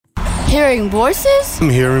Hearing voices? I'm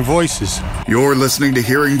hearing voices. You're listening to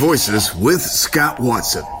Hearing Voices with Scott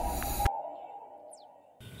Watson.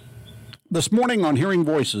 This morning on Hearing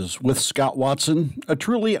Voices with Scott Watson, a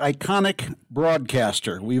truly iconic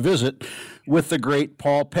broadcaster, we visit with the great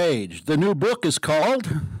Paul Page. The new book is called...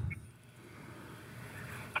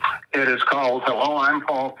 It is called Hello, I'm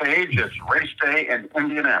Paul Page. It's race day in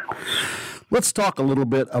Indianapolis. Let's talk a little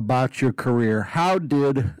bit about your career. How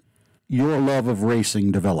did your love of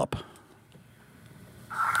racing develop?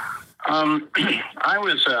 I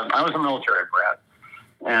was a military brat,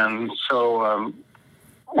 and so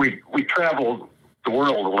we traveled the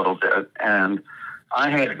world a little bit. And I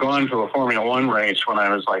had gone to a Formula One race when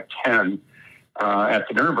I was like 10 at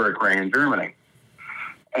the Nürburgring in Germany,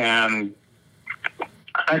 and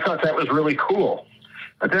I thought that was really cool.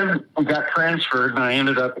 But then we got transferred, and I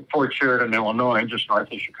ended up at Fort Sheridan, Illinois, just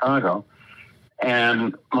north of Chicago.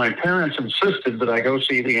 And my parents insisted that I go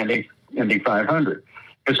see the Indy 500.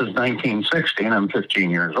 This is 1960, and I'm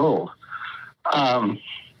 15 years old. I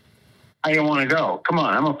didn't want to go. Come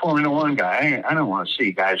on, I'm a Formula One guy. I don't want to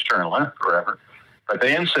see guys turn left forever. But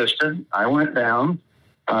they insisted. I went down.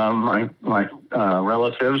 My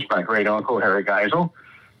relatives, my great uncle Harry Geisel,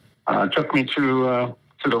 took me to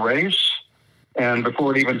the race. And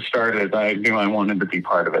before it even started, I knew I wanted to be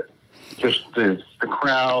part of it. Just the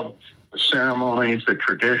crowd, the ceremonies, the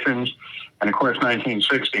traditions. And, of course,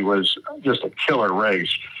 1960 was just a killer race.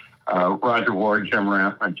 Roger Ward, Jim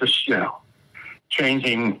Rathman, just,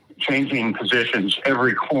 changing positions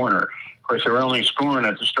every corner. Of course, they were only scoring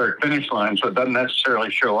at the start-finish line, so it doesn't necessarily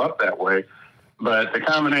show up that way. But the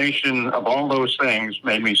combination of all those things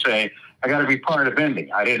made me say, I got to be part of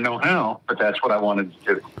Indy. I didn't know how, but that's what I wanted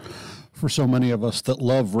to do. For so many of us that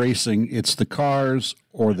love racing, it's the cars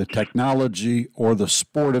or the technology or the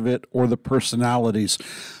sport of it or the personalities.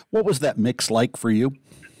 What was that mix like for you?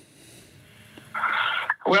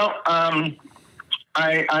 Well, I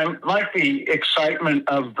like the excitement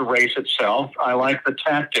of the race itself. I like the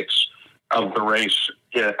tactics of the race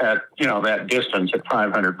at that distance at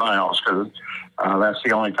 500 miles, because that's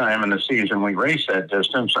the only time in the season we race that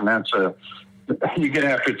distance, and that's you get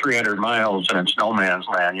after 300 miles and it's no man's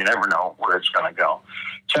land. You never know where it's going to go.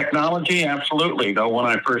 Technology, absolutely. Though when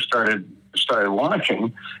I first started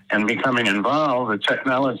watching and becoming involved, the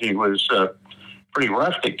technology was pretty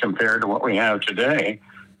rustic compared to what we have today.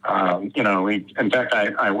 In fact,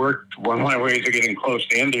 I worked, one of my ways of getting close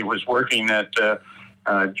to Indy was working at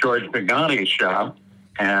George Bignotti's shop,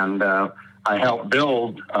 and I helped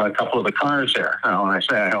build a couple of the cars there. Now, when I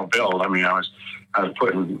say I helped build, I mean I was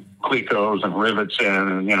putting clecos and rivets in,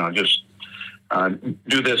 and just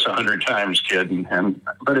do this 100 times, kid.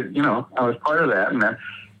 But I was part of that and that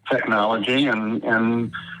technology,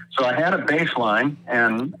 and so I had a baseline,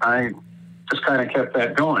 and I just kind of kept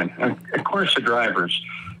that going. And of course, the drivers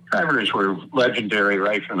were legendary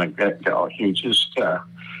right from the get-go. You just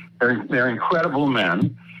they're incredible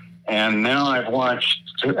men, and now I've watched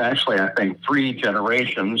actually I think 3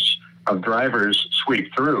 generations of drivers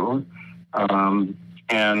sweep through.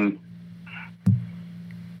 And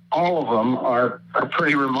all of them are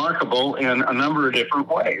pretty remarkable in a number of different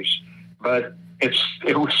ways. But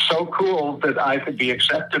it was so cool that I could be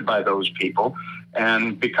accepted by those people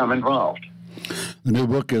and become involved. The new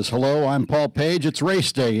book is Hello, I'm Paul Page. It's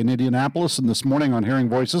race day in Indianapolis, and this morning on Hearing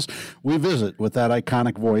Voices, we visit with that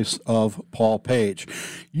iconic voice of Paul Page.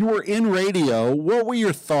 You were in radio. What were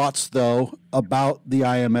your thoughts, though, about the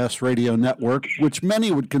IMS radio network, which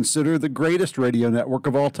many would consider the greatest radio network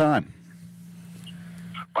of all time?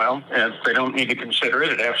 Well, if they don't need to consider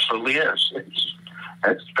it, it absolutely is.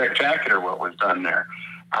 It's spectacular what was done there.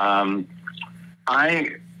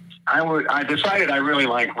 I decided I really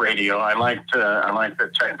like radio. I like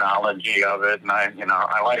the technology of it, and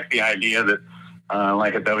I like the idea that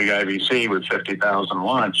like at WIBC with 50,000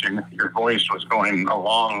 watts, your voice was going a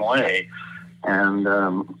long way. And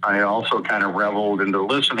I also kind of reveled into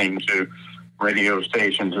listening to radio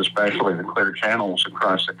stations, especially the clear channels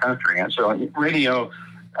across the country. And so radio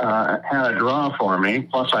had a draw for me.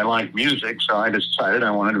 Plus, I like music, so I decided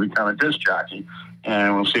I wanted to become a disc jockey,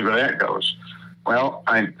 and we'll see where that goes. Well,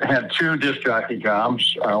 I had 2 disc jockey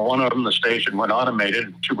jobs. One of them, the station went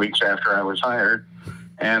automated 2 weeks after I was hired,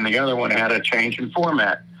 and the other one had a change in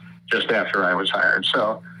format just after I was hired.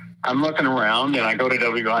 So I'm looking around, and I go to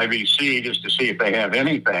WIBC just to see if they have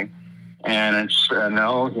anything, and it's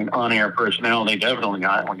no, on-air personnel, they definitely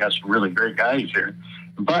not. We got some really great guys here,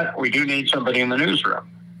 but we do need somebody in the newsroom.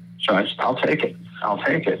 So I said, I'll take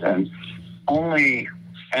it. And only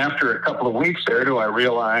after a couple of weeks there do I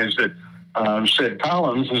realize that Sid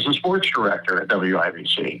Collins is the sports director at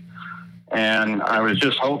WIBC. And I was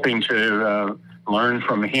just hoping to learn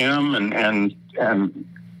from him and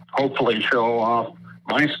hopefully show off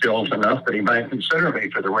my skills enough that he might consider me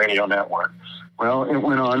for the radio network. Well, it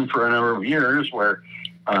went on for a number of years where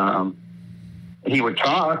he would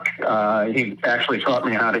talk. He actually taught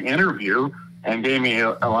me how to interview and gave me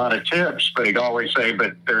a lot of tips, but he'd always say,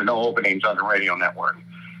 but there are no openings on the radio network.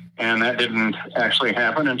 And that didn't actually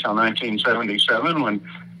happen until 1977 when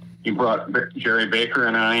he brought Jerry Baker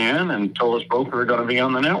and I in and told us both we were going to be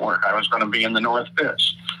on the network. I was going to be in the North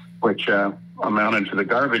Pits, which amounted to the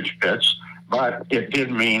garbage pits, but it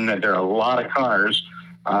did mean that there are a lot of cars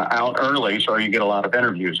out early, so you get a lot of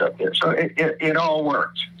interviews up there. So it all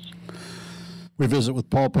worked. We visit with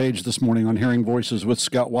Paul Page this morning on Hearing Voices with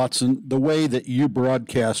Scott Watson. The way that you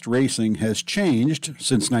broadcast racing has changed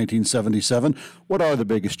since 1977. What are the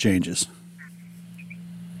biggest changes?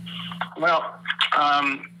 Well,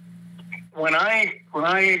 when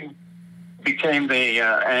I became the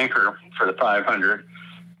anchor for the 500,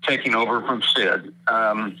 taking over from Sid,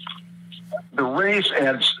 the race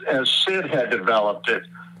as Sid had developed it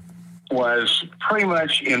was pretty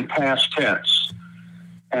much in past tense.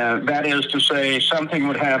 And that is to say, something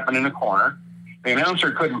would happen in a corner. The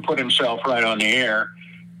announcer couldn't put himself right on the air.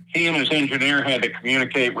 He and his engineer had to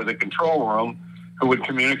communicate with the control room, who would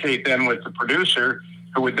communicate then with the producer,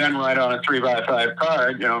 who would then write on a 3x5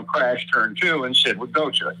 card, crash turn 2, and Sid would go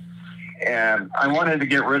to it. And I wanted to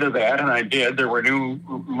get rid of that, and I did. There were new,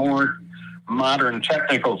 more modern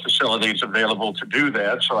technical facilities available to do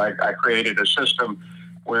that, so I created a system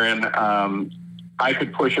wherein I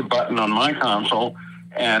could push a button on my console,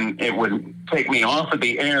 and it would take me off of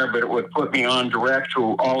the air, but it would put me on direct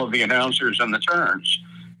to all of the announcers and the turns.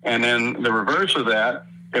 And then the reverse of that,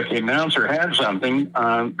 if the announcer had something,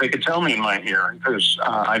 they could tell me in my ear because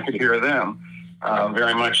I could hear them,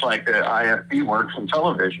 very much like the IFB works in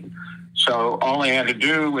television. So all I had to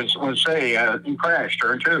do was say, crash,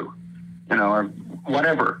 turn 2, or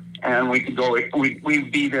whatever. And we could go,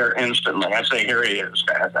 we'd be there instantly. I say, here he is,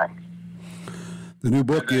 kind of thing. The new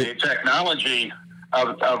book. The technology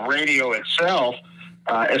of radio itself,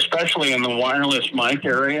 especially in the wireless mic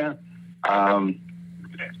area. When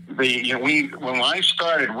I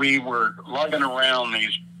started, we were lugging around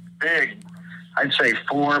these big, I'd say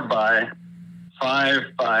 4 by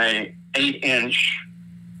 5 by 8 inch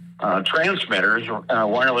transmitters,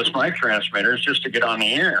 wireless mic transmitters, just to get on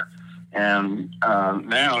the air. And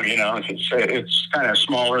now, it's kind of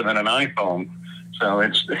smaller than an iPhone. So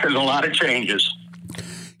there's a lot of changes.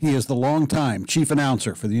 He is the longtime chief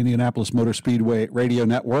announcer for the Indianapolis Motor Speedway Radio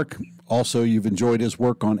Network. Also, you've enjoyed his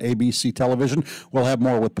work on ABC television. We'll have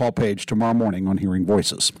more with Paul Page tomorrow morning on Hearing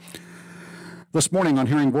Voices. This morning on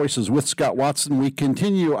Hearing Voices with Scott Watson, we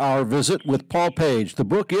continue our visit with Paul Page. The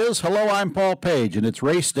book is Hello, I'm Paul Page, and it's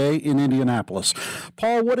race day in Indianapolis.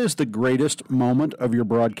 Paul, what is the greatest moment of your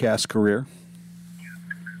broadcast career?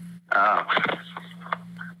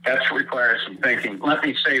 That requires some thinking. Let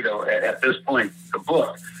me say, though, at this point, the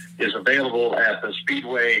book is available at the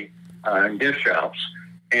Speedway gift shops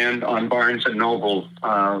and on Barnes & Noble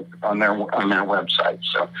on their website.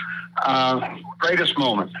 So, greatest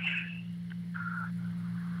moment.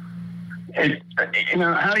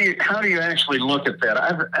 How do you actually look at that?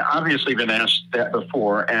 I've obviously been asked that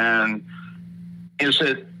before, and is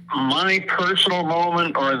it my personal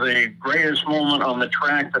moment or the greatest moment on the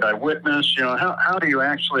track that I witnessed? How do you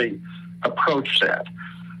actually approach that?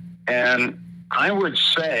 And I would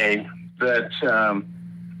say that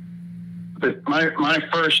that my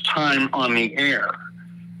first time on the air,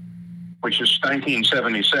 which is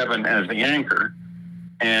 1977 as the anchor,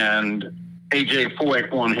 and A.J.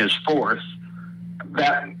 Foyt won his 4th,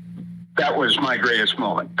 that was my greatest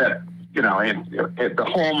moment. That the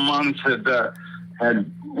whole month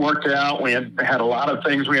had worked out. We had a lot of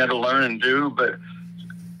things we had to learn and do, but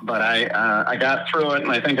I got through it,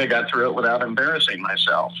 and I think I got through it without embarrassing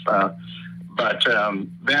myself. But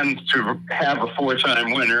then to have a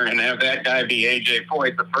 4-time winner and have that guy be A.J.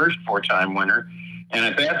 Foyt, the first 4-time winner, and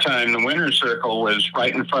at that time the winner's circle was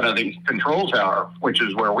right in front of the control tower, which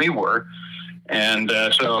is where we were. And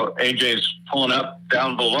so AJ's pulling up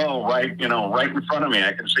down below, right in front of me.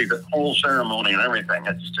 I can see the whole ceremony and everything.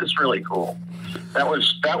 It's just really cool. That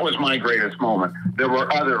was my greatest moment. There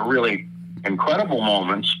were other really incredible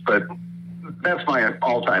moments, but that's my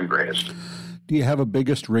all-time greatest. Do you have a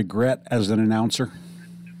biggest regret as an announcer?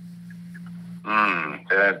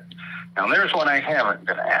 Now there's one I haven't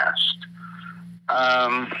been asked.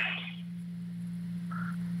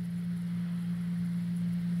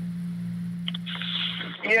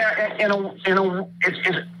 Yeah, in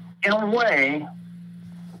a way,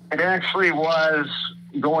 it actually was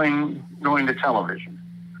going going to television.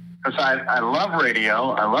 Because I love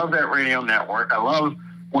radio. I love that radio network. I love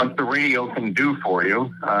what the radio can do for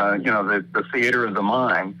you, the theater of the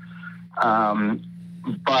mind.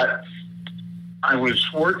 But I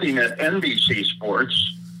was working at NBC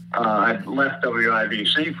Sports. I left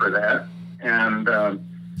WIBC for that. And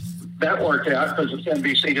that worked out because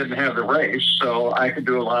NBC didn't have the race. So I could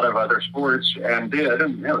do a lot of other sports and did,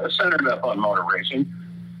 and centered up on motor racing.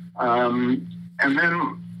 And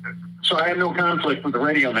then, so I had no conflict with the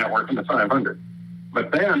radio network in the 500.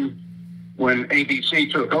 But then, when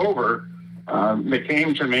ABC took over, they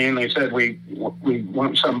came to me and they said, we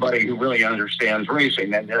want somebody who really understands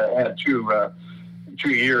racing. And had 2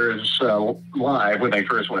 years live when they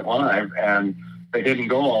first went live, and they didn't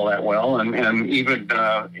go all that well. And even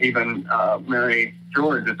Mary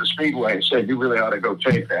George at the Speedway said, you really ought to go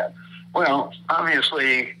take that. Well,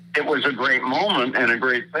 obviously, it was a great moment and a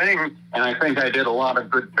great thing, and I think I did a lot of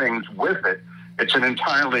good things with it. It's an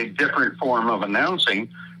entirely different form of announcing,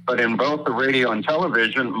 but in both the radio and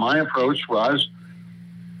television, my approach was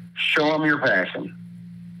show them your passion.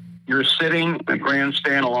 You're sitting in a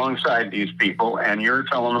grandstand alongside these people, and you're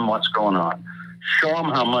telling them what's going on. Show them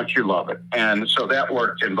how much you love it. And so that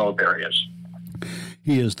worked in both areas.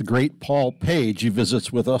 He is the great Paul Page. He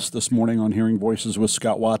visits with us this morning on Hearing Voices with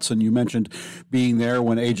Scott Watson. You mentioned being there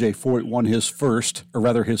when A.J. Foyt won his first, or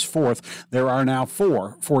rather his fourth. There are now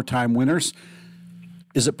four-time winners.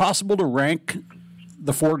 Is it possible to rank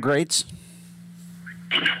the four greats?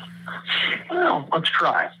 Well, let's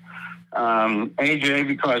try. A.J.,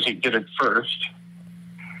 because he did it first.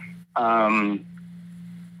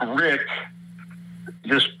 Rick,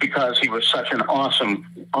 just because he was such an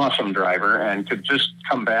awesome driver and could just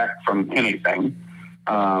come back from anything.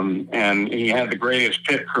 And he had the greatest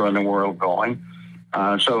pit crew in the world going.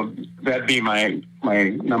 So that'd be my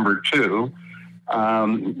number two.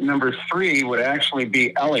 Number three would actually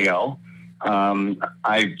be Elio.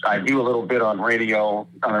 I do a little bit on the radio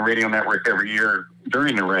network every year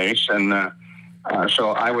during the race. And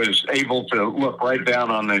so I was able to look right down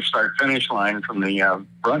on the start-finish line from the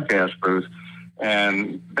broadcast booth.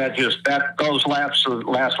 And those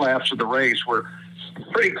last laps of the race were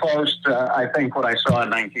pretty close to, I think, what I saw in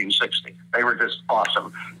 1960. They were just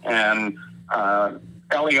awesome. And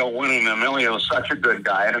Elio winning them, Elio's such a good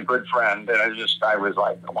guy and a good friend. And I was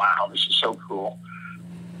like, wow, this is so cool.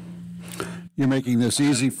 You're making this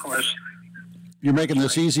easy. Of course. You're making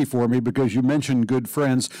this easy for me because you mentioned good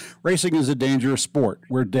friends. Racing is a dangerous sport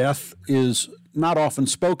where death is not often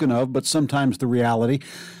spoken of, but sometimes the reality.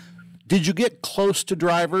 Did you get close to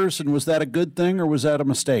drivers, and was that a good thing, or was that a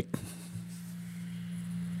mistake?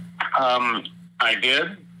 I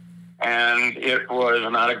did, and it was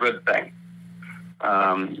not a good thing.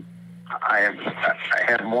 I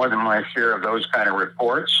had more than my share of those kind of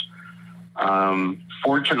reports.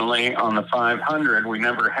 Fortunately, on the 500, we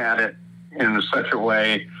never had it in such a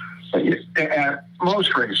way. At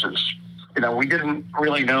most races, we didn't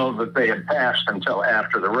really know that they had passed until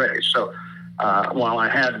after the race. So while I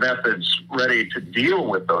had methods ready to deal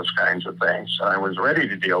with those kinds of things, I was ready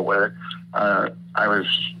to deal with it. I was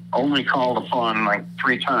only called upon like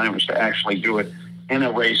 3 times to actually do it in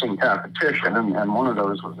a racing competition, and one of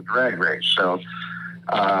those was a drag race. So,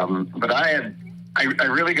 but I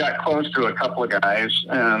really got close to a couple of guys,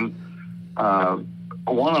 and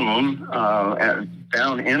one of them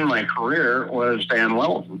down in my career was Dan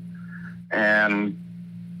Wellington. And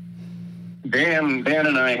Dan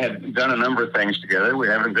and I had done a number of things together. We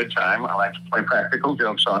were having a good time. I like to play practical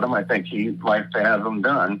jokes on him. I think he liked to have them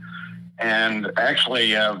done. And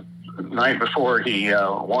actually, the night before he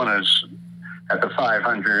won us at the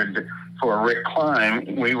 500 for Rick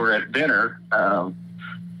Klein, we were at dinner. I'm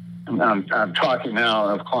talking now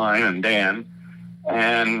of Klein and Dan.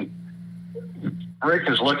 And Rick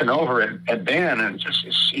is looking over at Dan and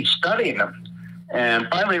he's studying him. And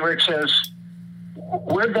finally Rick says,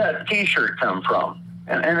 "Where'd that T-shirt come from?"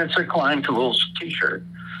 And it's a Klein Tools T-shirt.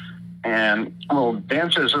 And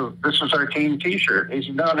Dan says, "Oh, this is our team T-shirt." He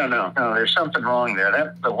said, No, there's something wrong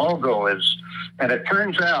there. The logo is, and it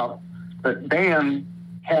turns out that Dan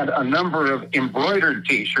had a number of embroidered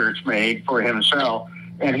T-shirts made for himself,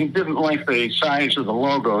 and he didn't like the size of the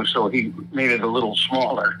logo, so he made it a little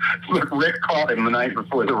smaller. But Rick caught him the night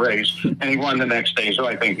before the race, and he won the next day, so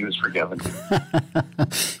I think he was forgiven.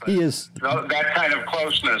 He is. That kind of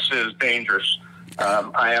closeness is dangerous.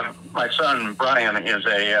 I have my son, Brian, is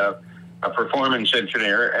a performance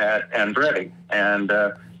engineer at Andretti, and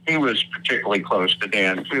he was particularly close to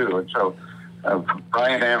Dan, too. And so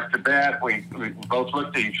Brian, after that, we both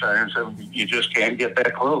looked at each other and said, "You just can't get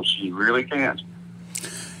that close. You really can't."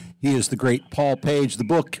 He is the great Paul Page. The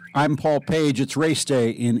book, I'm Paul Page. It's race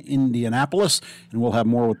day in Indianapolis, and we'll have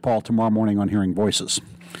more with Paul tomorrow morning on Hearing Voices.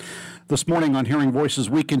 This morning on Hearing Voices,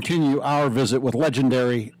 we continue our visit with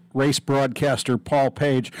legendary race broadcaster Paul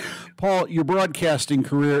Page. Paul, your broadcasting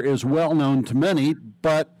career is well known to many,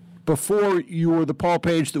 but before you were the Paul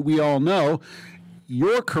Page that we all know,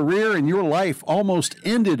 your career and your life almost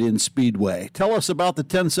ended in Speedway. Tell us about the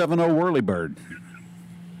 1070 Whirlybird.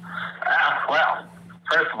 Well,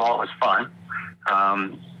 first of all, it was fun.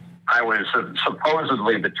 I was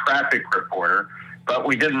supposedly the traffic reporter, but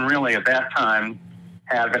we didn't really at that time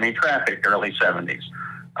have any traffic, early 70s.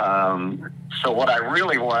 So what I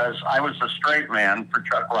really was, I was the straight man for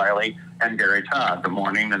Chuck Riley and Gary Todd, the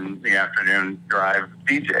morning and the afternoon drive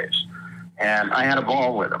DJs. And I had a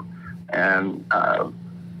ball with them. And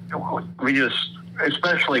we just,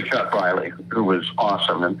 especially Chuck Riley, who was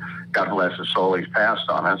awesome, and God bless his soul, he's passed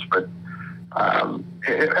on us, but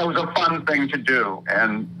it was a fun thing to do.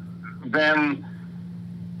 And then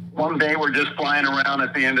one day we're just flying around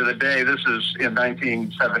at the end of the day. This is in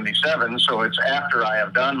 1977, so it's after I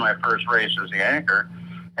have done my first race as the anchor.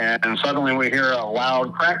 And suddenly we hear a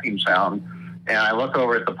loud cracking sound. And I look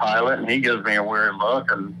over at the pilot, and he gives me a weird look.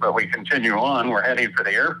 But we continue on. We're heading for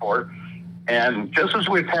the airport. And just as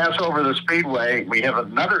we pass over the speedway, we have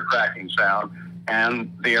another cracking sound,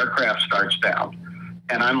 and the aircraft starts down.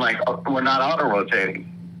 And I'm like, oh, we're not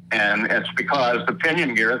auto-rotating. And it's because the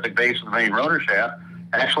pinion gear at the base of the main rotor shaft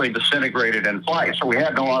actually disintegrated in flight. So we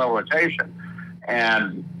had no auto-rotation.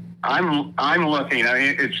 And I'm looking, I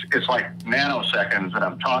mean, it's like nanoseconds that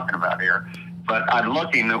I'm talking about here. But I'm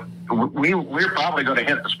looking, we're probably going to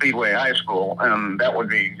hit the Speedway High School, and that would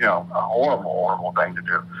be, a horrible, horrible thing to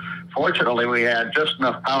do. Fortunately, we had just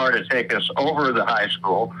enough power to take us over the high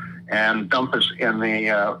school and dump us in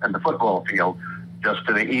the football field just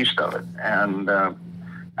to the east of it. And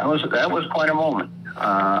that was quite a moment.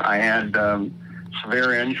 I had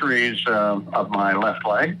severe injuries of my left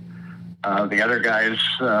leg. The other guys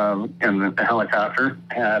in the helicopter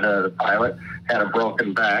the pilot had a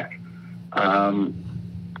broken back. And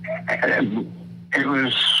it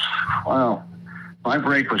was, wow, my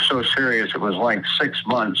break was so serious, it was like 6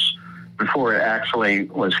 months before it actually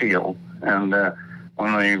was healed. And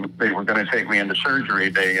when they were going to take me into surgery,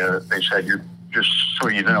 they said, just so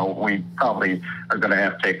you know, we probably are going to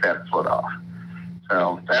have to take that foot off.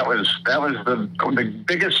 So that was the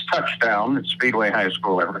biggest touchdown that Speedway High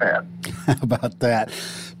School ever had. How about that?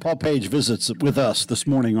 Paul Page visits with us this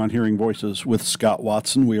morning on Hearing Voices with Scott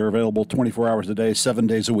Watson. We are available 24 hours a day, 7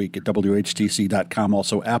 days a week at WHTC.com.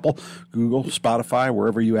 Also Apple, Google, Spotify,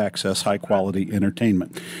 wherever you access high-quality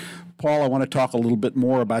entertainment. Paul, I want to talk a little bit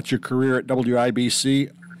more about your career at WIBC.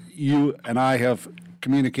 You and I have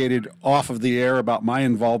communicated off of the air about my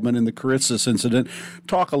involvement in the Kritzis incident.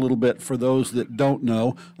 Talk a little bit for those that don't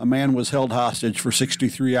know. A man was held hostage for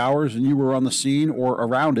 63 hours, and you were on the scene or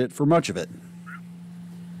around it for much of it.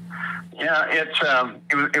 Yeah,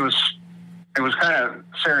 it was kind of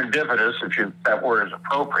serendipitous, if that word is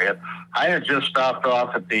appropriate. I had just stopped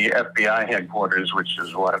off at the FBI headquarters, which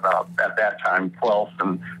is about at that time 12th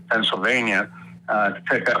in Pennsylvania, to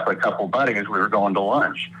pick up a couple buddies. We were going to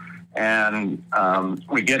lunch. And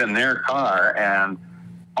we get in their car, and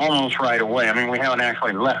almost right away, I mean, we haven't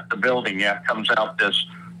actually left the building yet, comes out this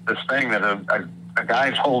thing that a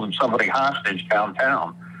guy's holding somebody hostage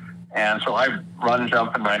downtown. And so I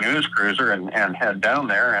jump in my news cruiser and head down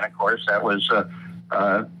there. And, of course, that was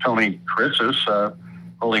Tony Kritzis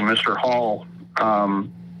holding Mr. Hall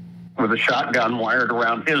with a shotgun wired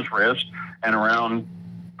around his wrist and around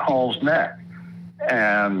Hall's neck.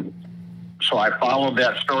 And so I followed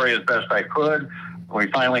that story as best I could. We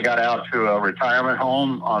finally got out to a retirement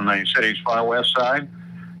home on the city's far west side.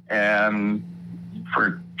 And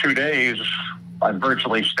for 2 days, I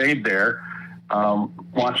virtually stayed there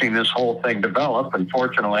watching this whole thing develop.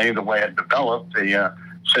 Unfortunately, the way it developed, the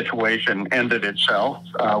situation ended itself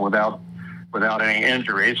without any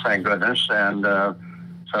injuries, thank goodness. And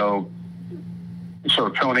so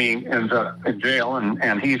Tony ends up in jail,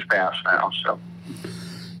 and he's passed now. So.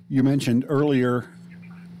 You mentioned earlier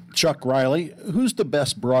Chuck Riley. Who's the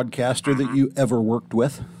best broadcaster that you ever worked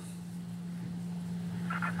with?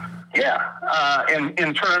 Yeah,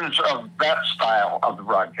 in terms of that style of the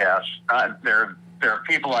broadcast, there are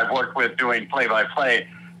people I've worked with doing play-by-play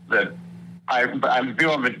that I view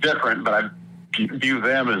them as different, but I view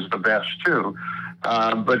them as the best too.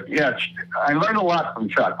 But yeah, I learned a lot from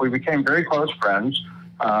Chuck. We became very close friends.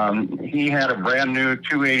 He had a brand new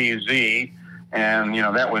 280Z. And,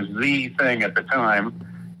 that was the thing at the time.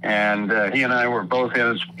 And he and I were both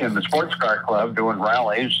in the sports car club doing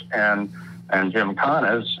rallies. And and Jim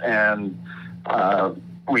Connors, and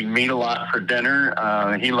we'd meet a lot for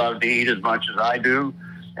dinner. He loved to eat as much as I do,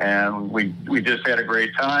 and we just had a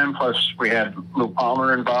great time. Plus, we had Lou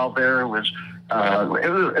Palmer involved there. It was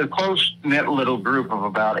a close-knit little group of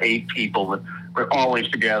about 8 people that were always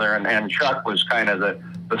together, and Chuck was kind of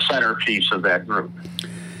the centerpiece of that group.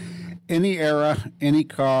 Any era, any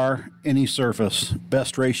car, any surface,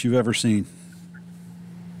 best race you've ever seen?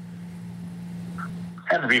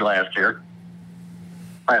 Had to be last year.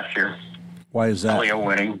 Why is that? Leo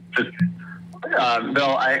winning.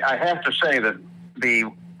 Though I have to say that the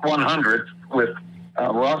 100th with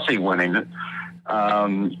Rossi winning it,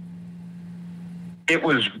 it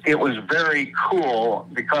was very cool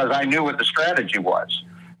because I knew what the strategy was.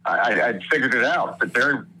 I'd figured it out that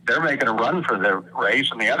they're making a run for the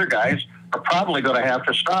race, and the other guys are probably going to have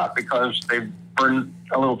to stop because they've burned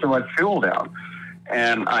a little too much fuel down.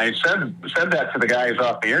 And I said that to the guys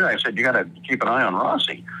off the air. I said, you got to keep an eye on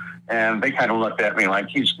Rossi. And they kind of looked at me like,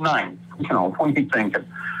 he's 9. What are you thinking?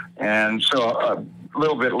 And so a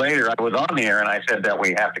little bit later, I was on the air, and I said that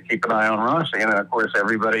we have to keep an eye on Rossi. And, of course,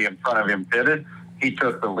 everybody in front of him pitted. He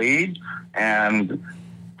took the lead and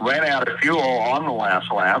ran out of fuel on the last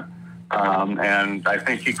lap. And I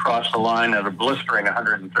think he crossed the line at a blistering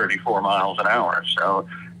 134 miles an hour. So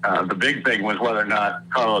the big thing was whether or not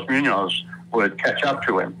Carlos Munoz would catch up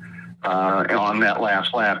to him on that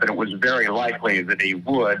last lap. And it was very likely that he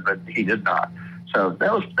would, but he did not. So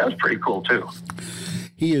that was pretty cool, too.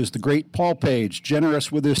 He is the great Paul Page,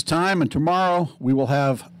 generous with his time. And tomorrow we will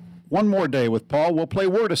have one more day with Paul. We'll play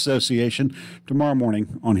word association tomorrow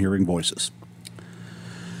morning on Hearing Voices.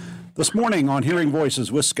 This morning on Hearing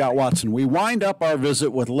Voices with Scott Watson, we wind up our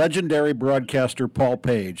visit with legendary broadcaster Paul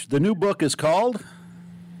Page. The new book is called?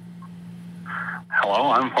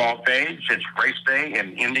 Hello, I'm Paul Page. It's race day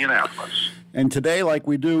in Indianapolis. And today, like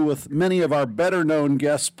we do with many of our better-known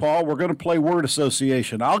guests, Paul, we're going to play word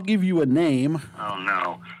association. I'll give you a name. Oh,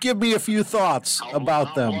 no. Give me a few thoughts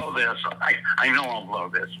about them. I'll blow this. I know I'll blow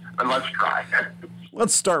this, but let's try.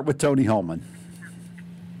 Let's start with Tony Hulman.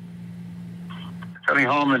 Tony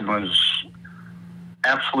Hulman was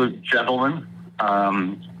absolute gentleman.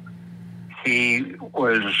 He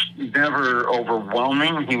was never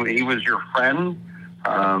overwhelming. He was your friend.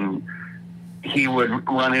 He would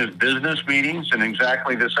run his business meetings in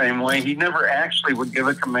exactly the same way. He never actually would give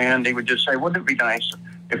a command. He would just say, wouldn't it be nice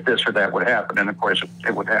if this or that would happen? And, of course,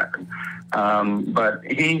 it would happen. But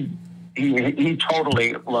he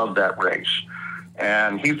totally loved that race.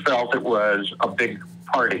 And he felt it was a big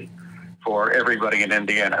party for everybody in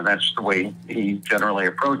Indiana. That's the way he generally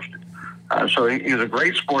approached it. So he's a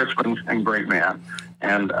great sportsman and great man.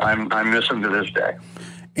 And I miss him to this day.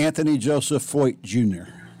 Anthony Joseph Foyt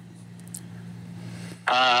Jr.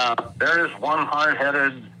 There is one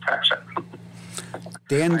hard-headed Texan.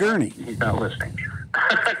 Dan Gurney. He's not listening.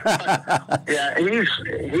 Yeah, he's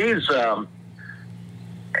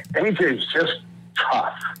just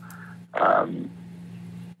tough.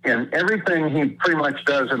 In everything he pretty much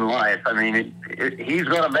does in life, I mean, he's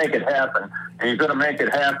going to make it happen, and he's going to make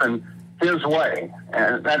it happen his way.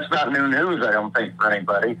 And that's not new news, I don't think, for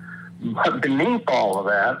anybody. But beneath all of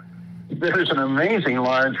that, there's an amazing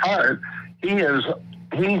large heart. He has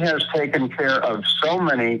taken care of so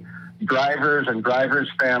many drivers and drivers'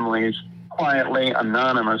 families quietly,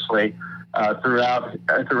 anonymously,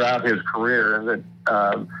 throughout his career.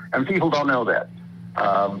 And people don't know that.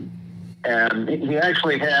 And he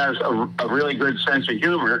actually has a really good sense of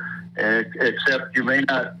humor, except you may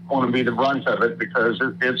not want to be the brunt of it because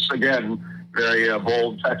it's, again, very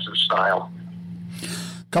bold Texas style.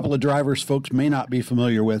 A couple of drivers folks may not be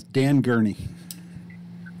familiar with. Dan Gurney.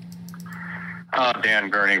 Dan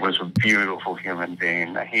Gurney was a beautiful human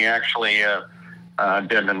being. He actually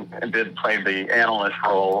did play the analyst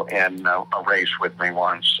role in a race with me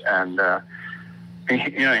once. And,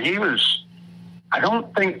 he was... I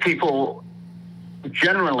don't think people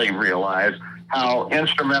generally realize how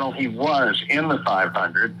instrumental he was in the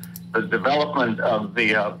 500, the development of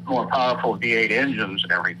the more powerful V8 engines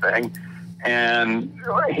and everything. And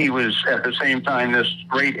he was, at the same time, this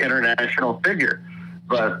great international figure.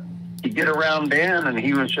 But you get around Dan, and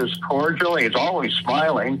he was just cordial. He was always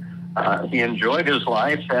smiling. He enjoyed his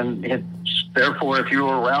life, and therefore, if you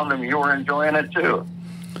were around him, you were enjoying it too.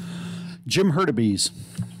 Jim Hurtubise.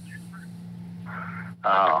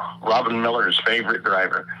 Robin Miller's favorite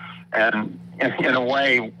driver, and in a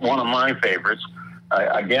way, one of my favorites.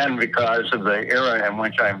 Again, because of the era in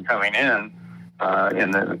which I'm coming in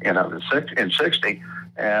in 60.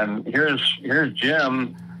 And here's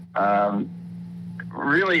Jim.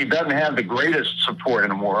 Really doesn't have the greatest support in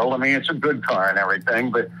the world. I mean, it's a good car and everything,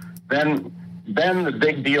 but then Then the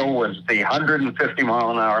big deal was the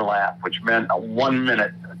 150-mile-an-hour lap, which meant a 1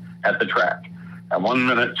 minute at the track, a 1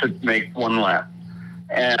 minute to make one lap.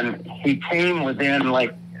 And he came within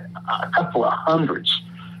like a couple of hundreds.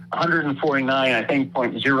 149, I think,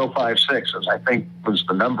 .056 I think was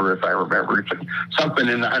the number, if I remember, something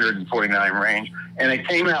in the 149 range. And it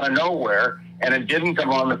came out of nowhere, and it didn't come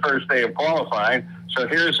on the first day of qualifying. So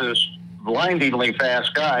here's this blindingly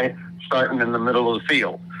fast guy starting in the middle of the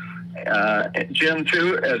field. Jim,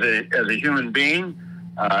 too, as a human being,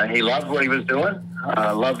 he loved what he was doing,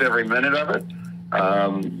 loved every minute of it.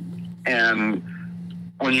 And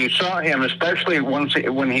when you saw him, especially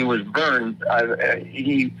when he was burned,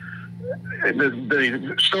 the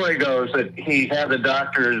story goes that he had the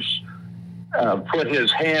doctors put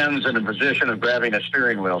his hands in a position of grabbing a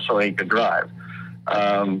steering wheel so he could drive.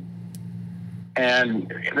 And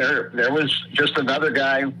there was just another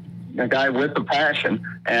guy, a guy with the passion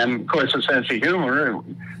and, of course, a sense of humor.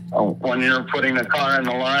 When you're putting the car in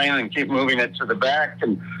the line and keep moving it to the back,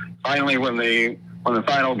 and finally when the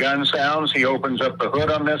final gun sounds, he opens up the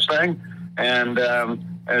hood on this thing, and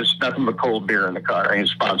there's nothing but cold beer in the car.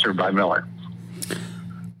 He's sponsored by Miller.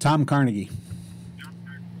 Tom Carnegie.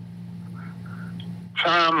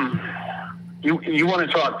 Tom, you want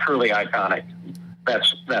to talk truly iconic?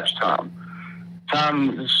 That's Tom.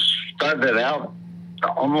 Tom started out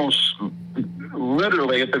almost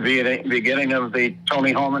literally at the beginning of the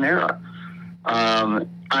Tony Holman era.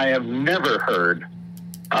 I have never heard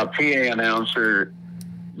a PA announcer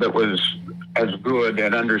that was as good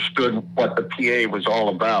and understood what the PA was all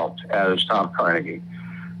about as Tom Carnegie.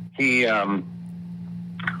 He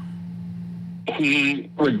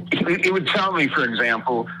would tell me, for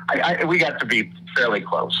example, we got to be fairly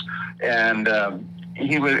close, and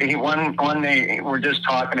one day we're just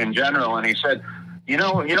talking in general, and he said, you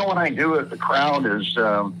know what I do if the crowd is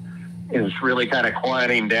really kind of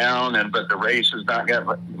quieting down, but the race has not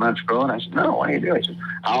got much going? I said, no, what do you do? He said,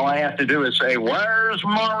 all I have to do is say, where's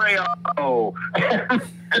Mario? And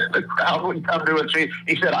the crowd would come to it.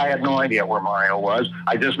 He said, I had no idea where Mario was.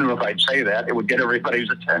 I just knew if I'd say that, it would get everybody's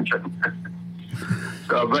attention.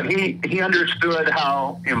 But he understood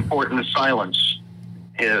how important silence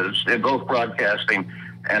is in both broadcasting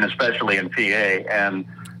and especially in PA. And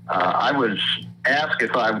I was asked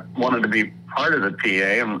if I wanted to be part of the PA,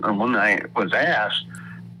 and when I was asked,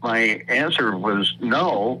 my answer was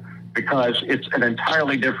no, because it's an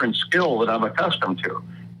entirely different skill that I'm accustomed to.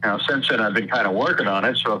 Now, since then, I've been kind of working on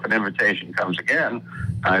it, so if an invitation comes again,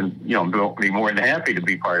 I'd be more than happy to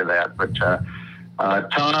be part of that. But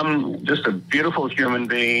Tom, just a beautiful human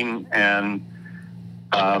being, and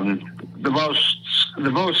the most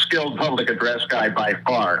skilled public address guy by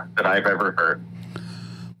far that I've ever heard.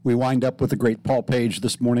 We wind up with the great Paul Page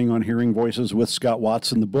this morning on Hearing Voices with Scott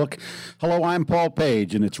Watson, the book. Hello, I'm Paul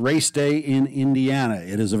Page, and it's race day in Indiana.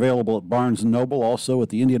 It is available at Barnes & Noble, also at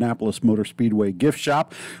the Indianapolis Motor Speedway gift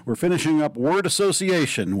shop. We're finishing up word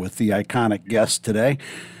association with the iconic guest today,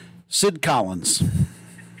 Sid Collins.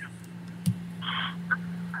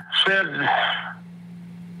 Sid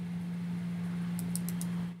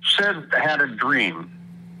had a dream,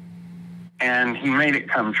 and he made it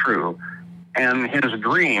come true. And his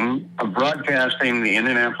dream of broadcasting the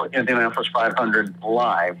Indianapolis 500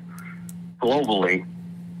 live globally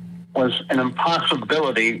was an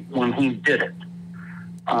impossibility when he did it.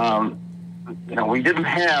 We didn't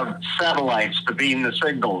have satellites to beam the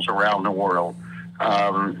signals around the world.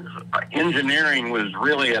 Engineering was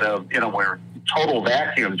really at a total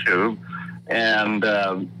vacuum tube, and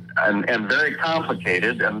very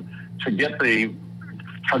complicated. And to get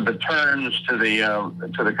from the turns to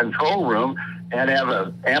the control room, they had to have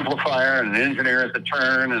an amplifier and an engineer at the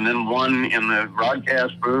turn, and then one in the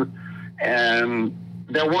broadcast booth. And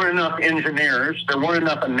there weren't enough engineers, there weren't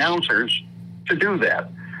enough announcers to do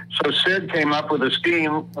that. So Sid came up with a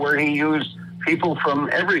scheme where he used people from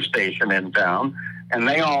every station in town, and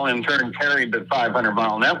they all in turn carried the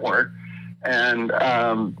 500-mile network, and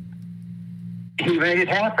he made it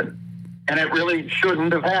happen. And it really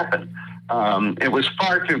shouldn't have happened. It was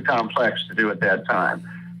far too complex to do at that time.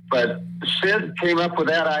 But Sid came up with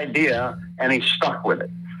that idea, and he stuck with it.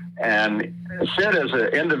 And Sid, as an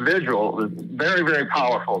individual, was a very, very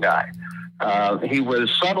powerful guy. He was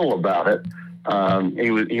subtle about it.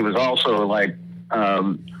 He was also like,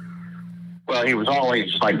 he was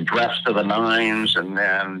always like dressed to the nines, and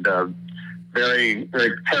very,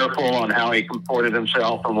 very careful on how he comported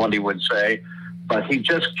himself and what he would say. But he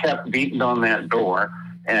just kept beating on that door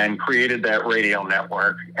and created that radio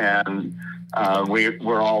network, and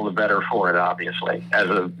we're all the better for it, obviously. As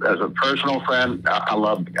a personal friend, I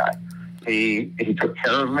love the guy. He took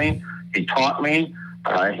care of me. He taught me.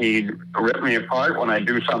 He'd rip me apart when I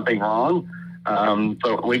do something wrong.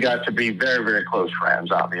 So we got to be very, very close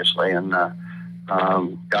friends, obviously, and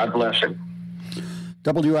God bless him.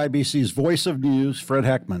 WIBC's Voice of News, Fred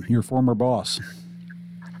Heckman, your former boss.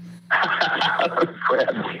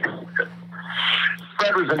 Fred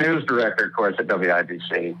was the news director, of course, at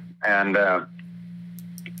WIBC, and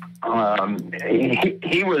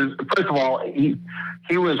he was, first of all, he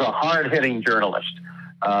was a hard-hitting journalist,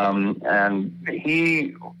 and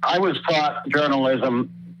I was taught journalism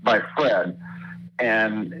by Fred,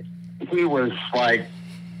 and he was like,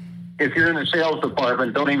 if you're in the sales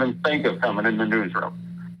department, don't even think of coming in the newsroom.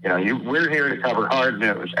 We're here to cover hard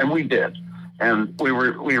news, and we did, and we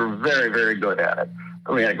were very, very good at it.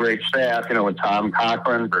 We had a great staff, with Tom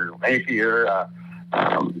Cochran, Virgil Napier.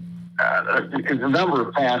 A number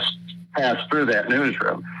of passed through that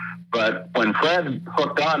newsroom. But when Fred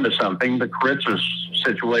hooked on to something, the Kritz's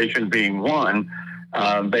situation being one,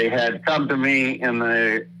 they had come to me in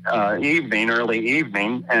the early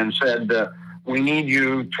evening, and said, we need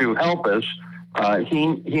you to help us.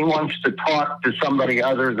 He wants to talk to somebody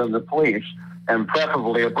other than the police, and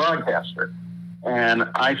preferably a broadcaster. And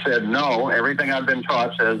I said, no, everything I've been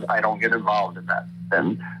taught says I don't get involved in that.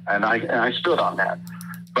 And I stood on that.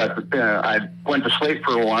 But I went to sleep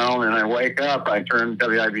for a while, and I wake up, I turned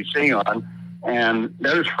WIBC on, and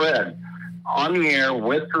there's Fred on the air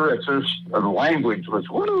with Kritz's. The language was,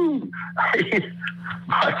 woo!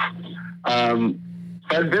 But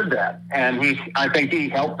Fred did that, and I think he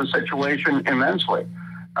helped the situation immensely.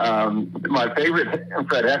 My favorite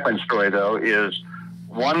Fred Heckman story, though, is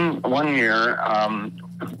one year,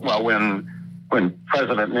 when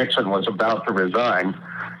President Nixon was about to resign,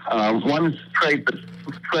 one trait that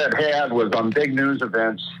Fred had was on big news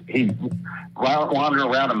events, he'd wander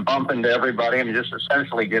around and bump into everybody and just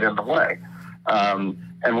essentially get in the way.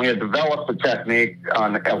 And we had developed a technique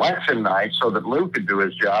on election night so that Lou could do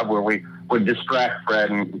his job, where we would distract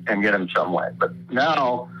Fred and get him some way. But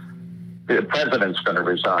now the president's going to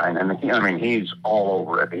resign, and he's all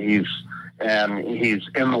over it. He's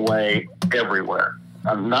in the way everywhere.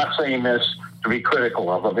 I'm not saying this to be critical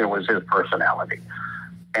of him. It was his personality.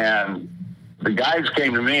 And the guys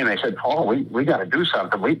came to me and they said, Paul, we got to do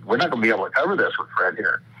something. We're not going to be able to cover this with Fred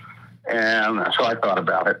here. And so I thought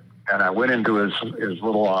about it, and I went into his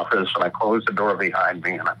little office, and I closed the door behind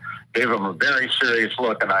me, and I gave him a very serious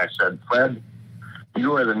look, and I said, Fred,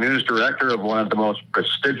 you are the news director of one of the most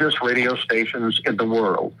prestigious radio stations in the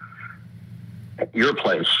world. Your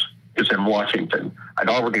place is in Washington. I'd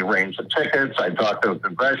already arranged the tickets. I talked to the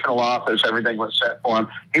congressional office. Everything was set for him.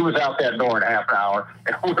 He was out that door in half an hour,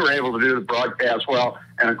 and we were able to do the broadcast well.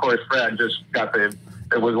 And, of course, Fred just got it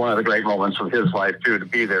was one of the great moments of his life, too, to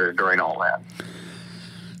be there during all that.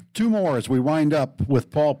 Two more as we wind up with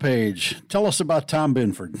Paul Page. Tell us about Tom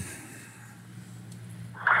Binford.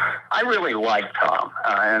 I really liked Tom,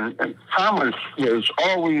 and Tom was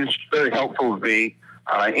always very helpful to me,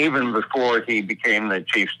 even before he became the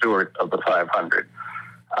chief steward of the 500.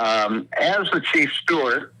 As the chief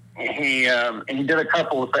steward, he did a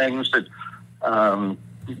couple of things that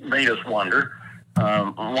made us wonder.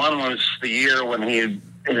 One was the year when his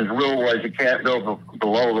rule was you can't go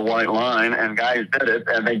below the white line, and guys did it,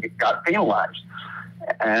 and they got penalized.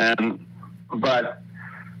 But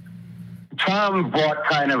Tom brought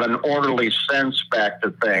kind of an orderly sense back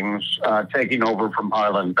to things, taking over from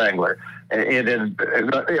Harlan Bengler.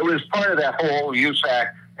 It was part of that whole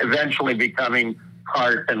USAC eventually becoming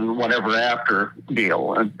Hart and whatever after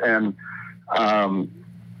deal. And Tom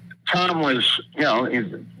was,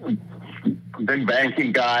 he's a big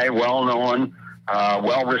banking guy, well-known,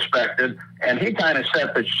 well-respected, and he kind of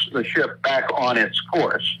set the ship back on its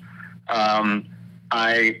course.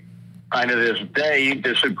 I to this day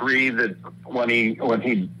disagree that what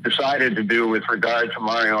he decided to do with regard to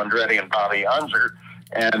Mario Andretti and Bobby Unser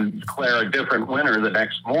and declare a different winner the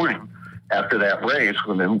next morning after that race,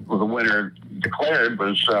 when the winner declared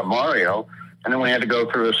was Mario, and then we had to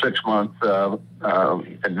go through a 6-month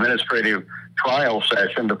administrative trial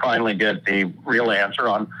session to finally get the real answer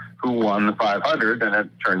on who won the 500, and it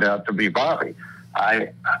turned out to be Bobby. I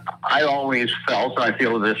always felt, and I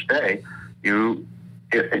feel to this day,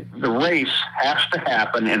 the race has to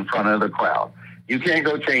happen in front of the crowd. You can't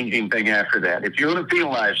go changing thing after that. If you're going to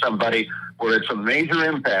penalize somebody where it's a major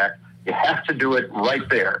impact, you have to do it right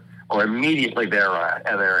there or immediately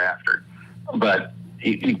thereafter. But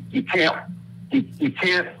you can't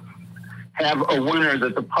have a winner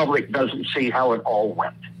that the public doesn't see how it all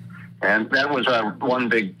went. And that was our one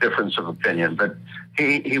big difference of opinion. But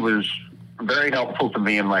he was very helpful to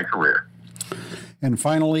me in my career. And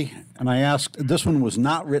finally, and I asked, this one was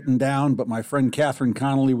not written down, but my friend Catherine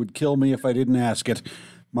Connolly would kill me if I didn't ask it,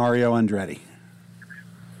 Mario Andretti.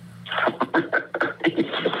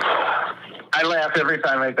 I laugh every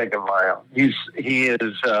time I think of Mario. He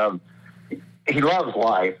loves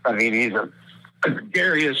life. I mean, he's a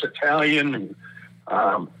gregarious Italian. And,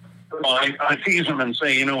 I tease him and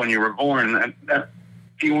say, when you were born, that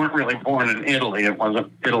you weren't really born in Italy. It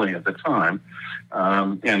wasn't Italy at the time.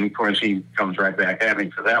 And of course, he comes right back at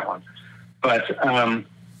me for that one. But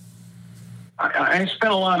I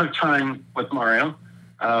spent a lot of time with Mario.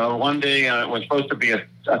 One day it was supposed to be a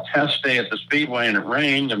test day at the Speedway, and it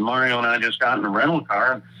rained, and Mario and I just got in a rental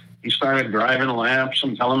car. And he started driving laps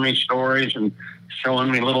and telling me stories and showing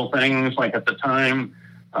me little things. Like at the time,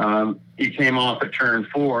 he came off at turn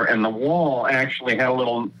 4, and the wall actually had a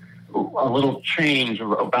little change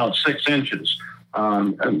of about 6 inches.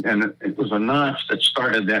 And it was a notch that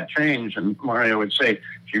started that change. And Mario would say,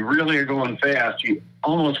 if you really are going fast, you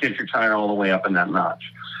almost get your tire all the way up in that notch.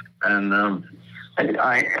 And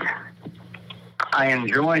I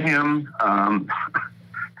enjoy him.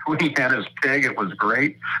 When he had his pig, it was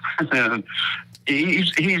great.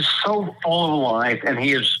 He's so full of life, and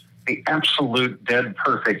he is the absolute dead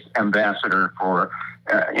perfect ambassador for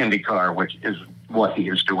IndyCar, which is what he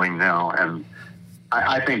is doing now. And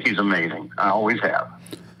I think he's amazing. I always have.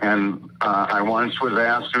 And I once was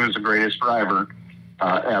asked who was the greatest driver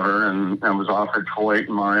ever, and I was offered Foyt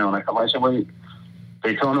and Mario, and I said, well,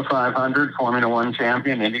 Daytona 500, Formula One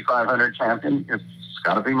champion, Indy 500 champion, it's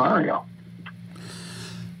got to be Mario.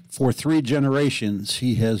 For 3 generations,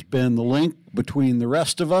 he has been the link between the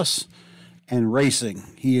rest of us and racing.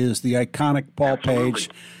 He is the iconic Paul Page.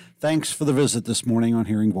 Thanks for the visit this morning on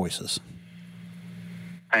Hearing Voices.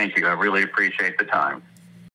 Thank you. I really appreciate the time.